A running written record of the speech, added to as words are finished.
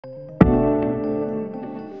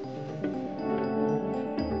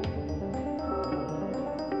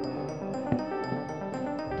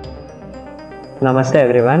Namaste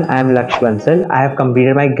everyone, I am Lakshya Bansal. I have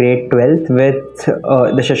completed my grade 12th with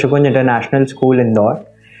the Shashikund International School Indore.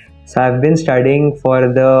 So I've been studying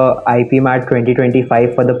for the IPMAT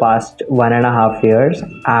 2025 for the past 1.5 years,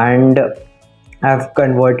 and I've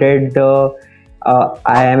converted the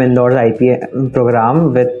IIM Indore's IPM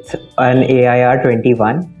program with an AIR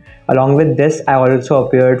 21. Along with this, I also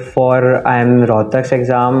appeared for IIM Rohtak's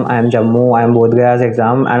exam, IIM Jammu, IIM Bodh Gaya's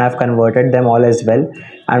exam, and I've converted them all as well.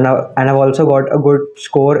 And I've also got a good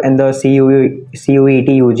score in the CUET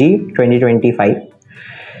UG 2025.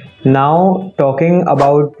 Now, talking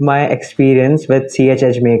about my experience with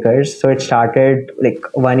EdgeMakers, so it started like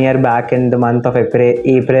 1 year back in the month of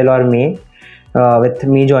April or May, with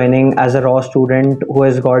me joining as a raw student who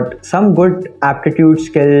has got some good aptitude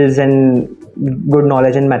skills and good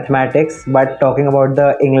knowledge in mathematics. But talking about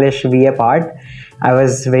the English VA part, I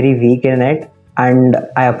was very weak in it, and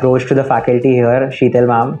I approached to the faculty here, Sheetal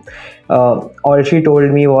ma'am. All she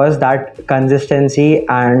told me was that consistency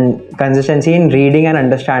in reading and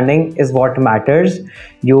understanding is what matters.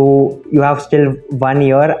 You have still 1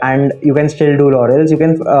 year and you can still do laurels. You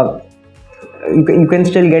can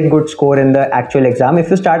still get good score in the actual exam if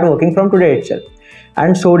you start working from today itself.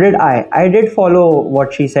 And so did I did follow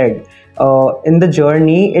what she said. In the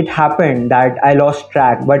journey, it happened that I lost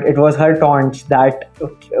track, but it was her taunts that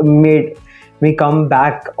made me come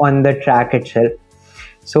back on the track itself.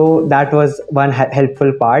 So that was one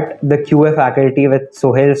helpful part. The QA faculty with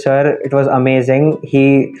Sohail sir, it was amazing.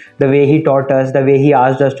 The way he taught us, the way he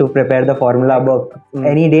asked us to prepare the formula book.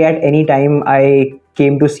 Any day at any time I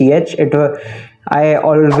came to CH, I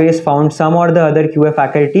always found some or the other QA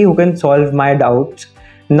faculty who can solve my doubts.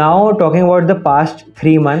 Now, talking about the past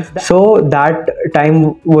 3 months, so that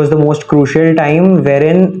time was the most crucial time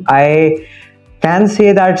wherein I can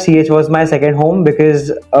say that CH was my second home,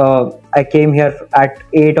 because I came here at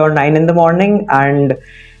 8 or 9 in the morning and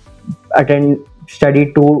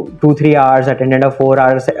studied 2-3 hours, attended a 4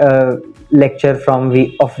 hours lecture from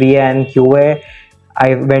VA and QA.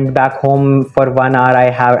 I went back home for 1 hour. I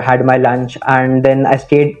had my lunch, and then I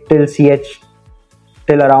stayed till CH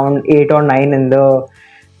till around 8 or 9 in the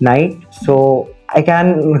night. So I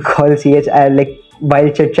can call CH while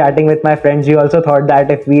chit-chatting with my friends, we also thought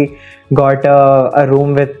that if we got a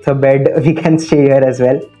room with a bed, we can stay here as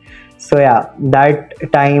well. So yeah, that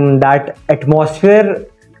time, that atmosphere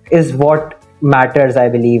is what matters, I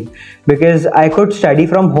believe, because I could study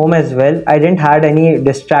from home as well. I didn't had any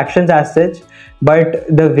distractions as such, but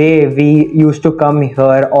the way we used to come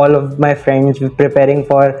here, all of my friends preparing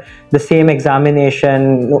for the same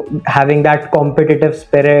examination, having that competitive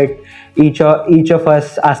spirit, each of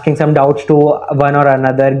us asking some doubts to one or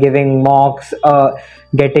another, giving mocks,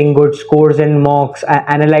 getting good scores in mocks,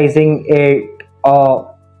 analyzing it,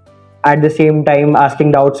 at the same time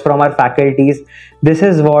asking doubts from our faculties. This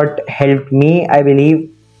is what helped me, I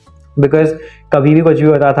believe, because kabhi bhi kuch bhi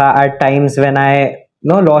hota tha. At times when I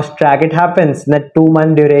lost track, it happens. That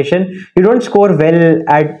 2-month duration, you don't score well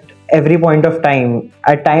at every point of time.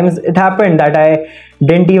 At times it happened that I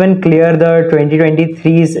didn't even clear the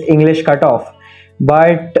 2023's English cutoff,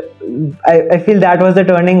 but I feel that was the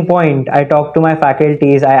turning point. I talked to my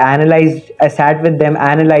faculties, I sat with them,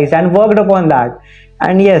 analyzed and worked upon that.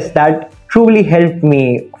 And yes, that truly helped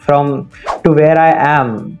me to where I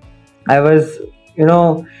am. I was,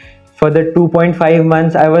 for the 2.5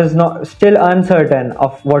 months, I was still uncertain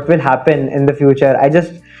of what will happen in the future. I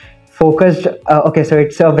just focused. Okay, so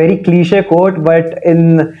it's a very cliche quote, but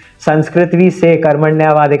in Sanskrit we say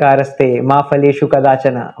karmanyavadikaraste ma phaleshu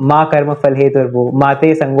kadachana ma karma phal heturvu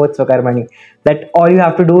mate sangotsva karmani. That all you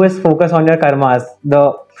have to do is focus on your karmas.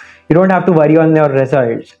 You don't have to worry on your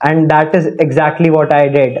results, and that is exactly what I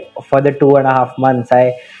did for the 2.5 months.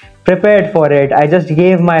 I prepared for it. I just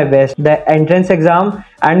gave my best. The entrance exam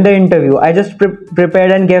and the interview, I just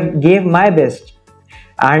prepared and gave my best,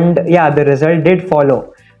 and yeah, the result did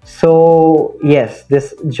follow. So yes,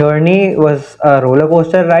 this journey was a roller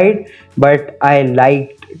coaster ride, but I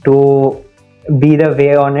liked to be the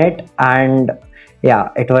way on it, and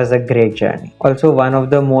yeah, it was a great journey. Also, one of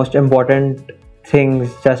the most important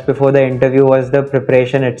things just before the interview was the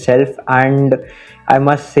preparation itself, and I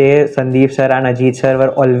must say Sandeep sir and Ajit sir were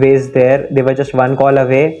always there. They were just one call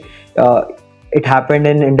away. It happened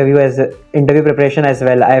in interview preparation as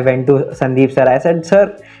well. I went to Sandeep sir. I said,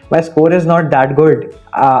 sir, my score is not that good.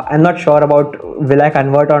 I'm not sure about will I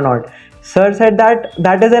convert or not. Sir said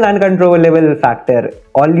that is an uncontrollable factor.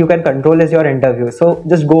 All you can control is your interview. So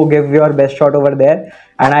just go give your best shot over there,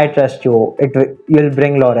 and I trust you. You'll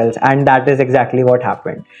bring laurels, and that is exactly what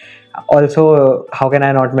happened. Also, how can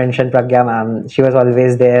I not mention Pragya ma'am? She was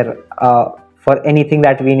always there for anything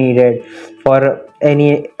that we needed, for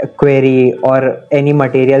any query or any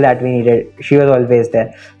material that we needed. She was always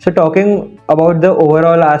there. So talking about the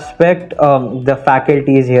overall aspect, the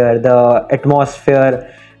faculties here, the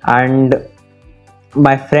atmosphere, and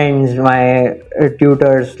my friends, my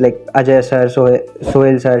tutors like Ajay sir,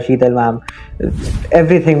 Sohail sir, Sheetal ma'am,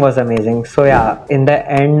 everything was amazing. So yeah, in the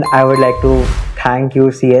end, I would like to thank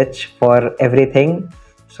you, CH, for everything.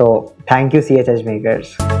 So thank you, CH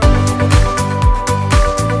EdgeMakers.